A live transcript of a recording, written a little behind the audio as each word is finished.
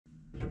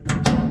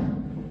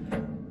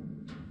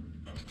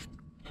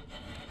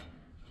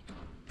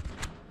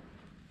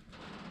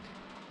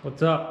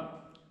What's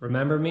up?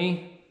 Remember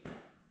me?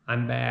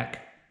 I'm back.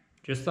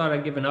 Just thought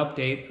I'd give an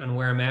update on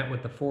where I'm at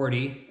with the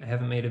 40. I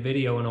haven't made a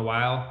video in a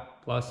while,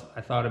 plus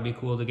I thought it'd be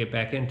cool to get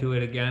back into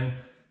it again,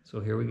 so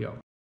here we go.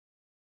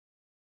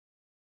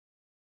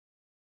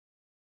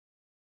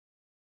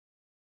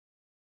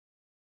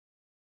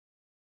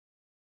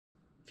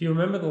 If you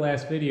remember the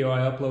last video I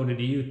uploaded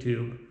to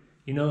YouTube,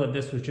 you know that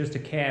this was just a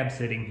cab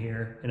sitting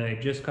here and I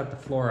had just cut the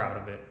floor out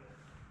of it.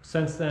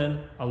 Since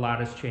then, a lot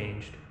has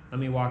changed.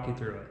 Let me walk you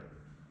through it.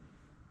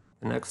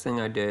 The next thing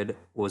I did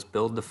was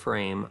build the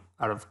frame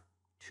out of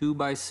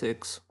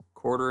 2x6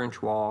 1/4-inch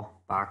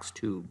wall box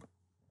tube.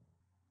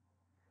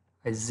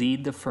 I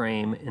Z'd the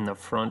frame in the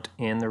front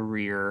and the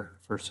rear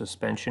for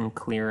suspension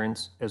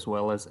clearance as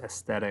well as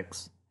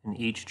aesthetics, and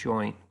each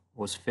joint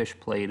was fish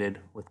plated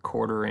with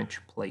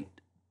 1/4-inch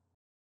plate.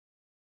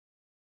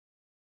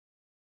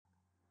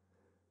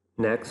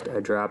 Next, I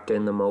dropped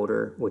in the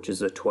motor, which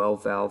is a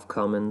 12-valve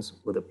Cummins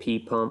with a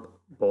P-pump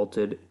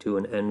bolted to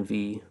an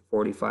NV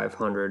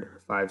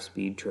 4500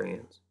 5-speed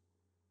trans.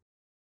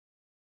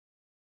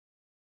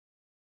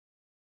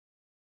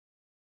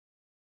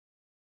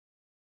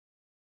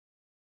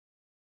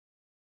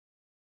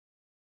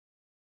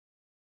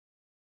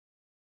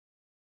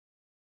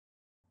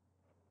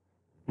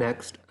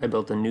 Next, I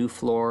built a new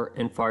floor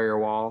and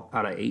firewall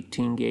out of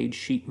 18-gauge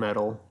sheet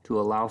metal to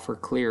allow for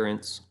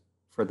clearance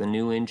for the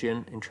new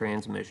engine and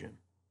transmission.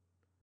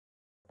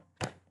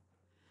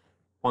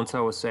 Once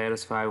I was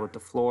satisfied with the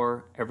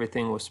floor,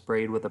 everything was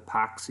sprayed with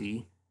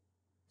epoxy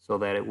so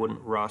that it wouldn't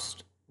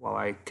rust while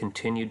I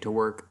continued to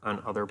work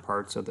on other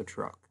parts of the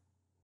truck.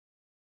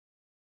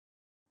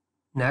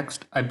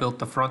 Next, I built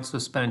the front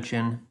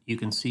suspension. You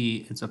can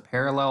see it's a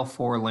parallel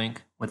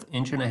 4-link with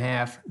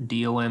 1.5"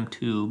 DOM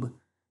tube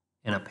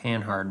and a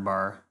panhard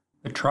bar.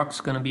 The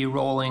truck's going to be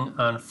rolling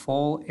on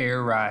full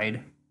air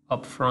ride.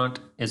 Up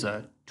front is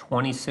a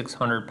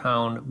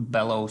 2,600-pound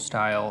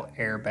bellow-style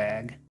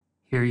airbag.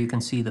 Here you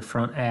can see the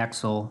front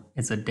axle.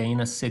 It's a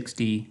Dana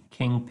 60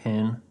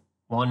 Kingpin,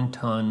 1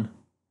 ton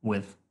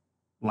with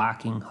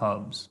locking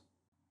hubs.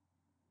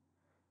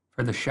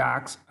 For the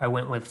shocks, I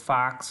went with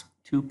Fox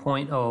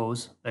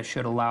 2.0s that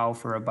should allow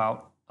for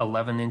about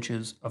 11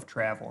 inches of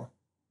travel.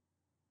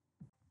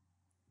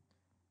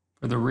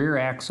 For the rear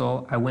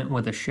axle, I went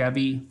with a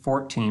Chevy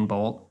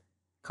 14-bolt.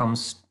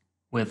 Comes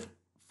with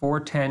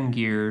 410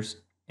 gears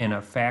and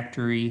a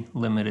factory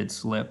limited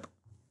slip.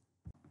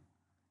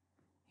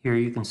 Here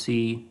you can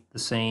see the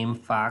same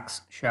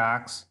Fox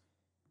shocks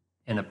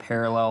and a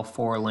parallel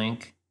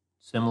 4-link,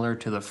 similar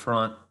to the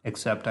front,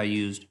 except I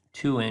used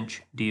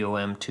 2-inch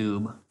DOM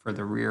tube for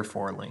the rear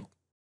 4-link.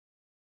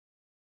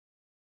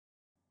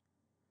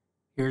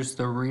 Here's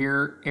the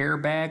rear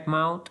airbag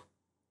mount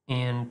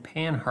and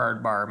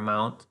panhard bar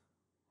mount.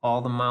 All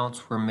the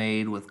mounts were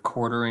made with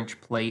 1/4-inch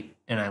plate,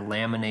 and I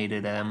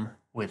laminated them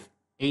with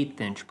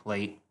 1/8-inch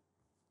plate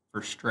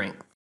for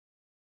strength.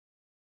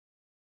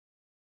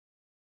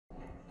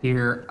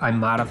 Here I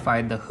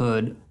modified the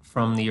hood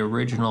from the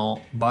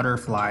original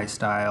butterfly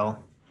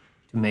style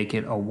to make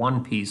it a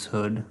one-piece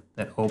hood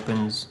that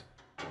opens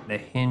the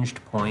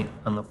hinged point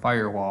on the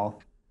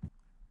firewall.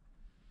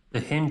 The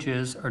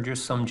hinges are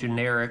just some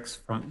generics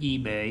from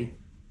eBay,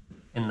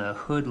 and the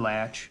hood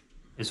latch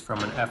is from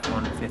an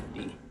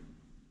F-150.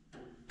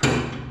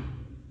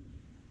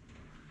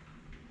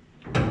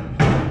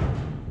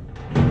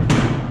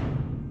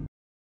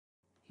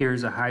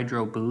 Here's a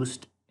hydro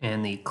boost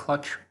and the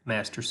clutch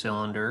master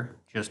cylinder,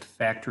 just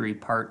factory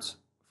parts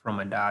from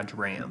a Dodge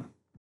Ram.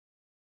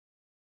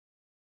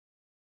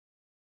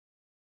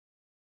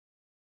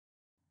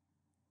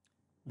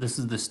 This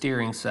is the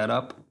steering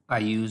setup. I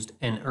used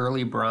an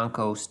early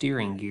Bronco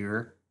steering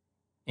gear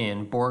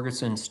and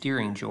Borgeson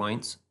steering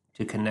joints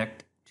to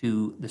connect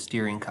to the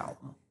steering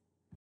column.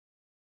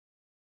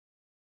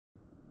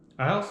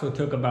 I also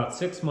took about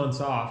 6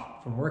 months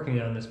off from working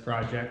on this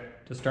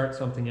project to start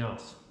something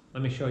else.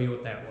 Let me show you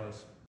what that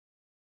was.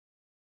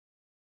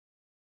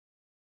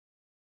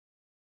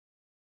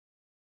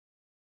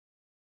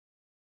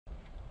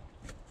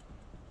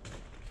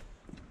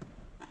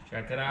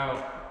 Check it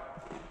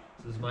out.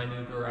 This is my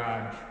new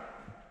garage.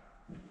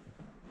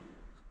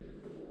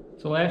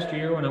 So last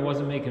year when I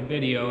wasn't making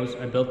videos,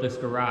 I built this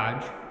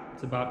garage.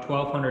 It's about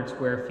 1,200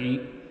 square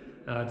feet.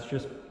 It's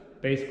just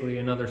basically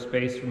another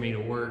space for me to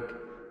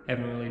work.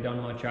 Haven't really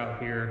done much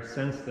out here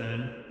since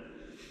then,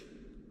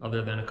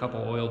 other than a couple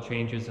oil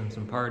changes and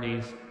some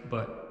parties,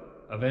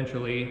 but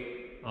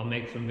eventually I'll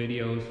make some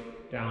videos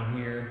down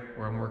here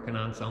where I'm working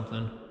on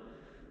something.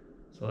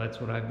 So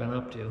that's what I've been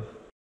up to.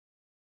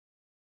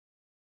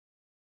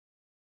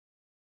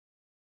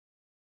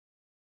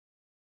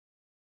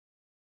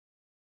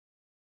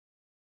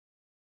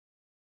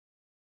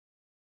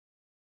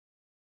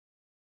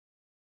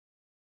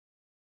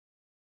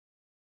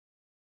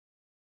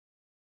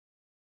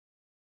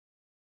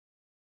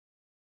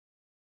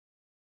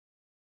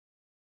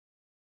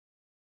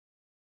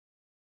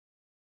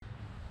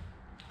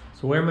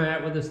 So where am I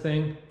at with this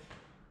thing?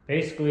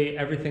 Basically,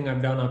 everything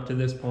I've done up to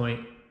this point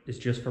is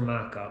just for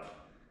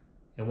mock-up.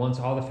 And once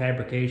all the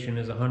fabrication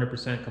is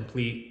 100%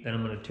 complete, then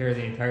I'm going to tear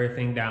the entire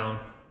thing down,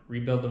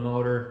 rebuild the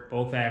motor,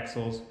 both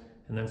axles,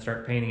 and then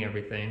start painting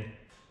everything.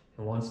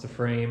 And once the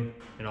frame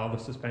and all the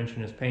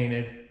suspension is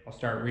painted, I'll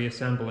start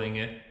reassembling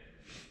it,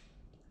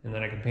 and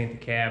then I can paint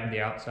the cab, the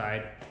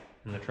outside,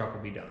 and the truck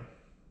will be done.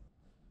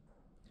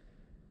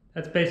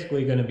 That's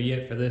basically going to be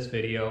it for this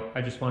video.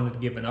 I just wanted to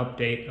give an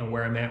update on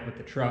where I'm at with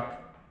the truck.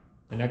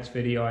 The next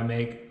video I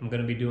make, I'm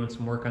going to be doing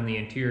some work on the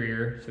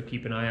interior, so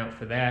keep an eye out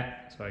for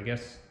that. So I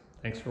guess,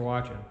 thanks for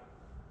watching.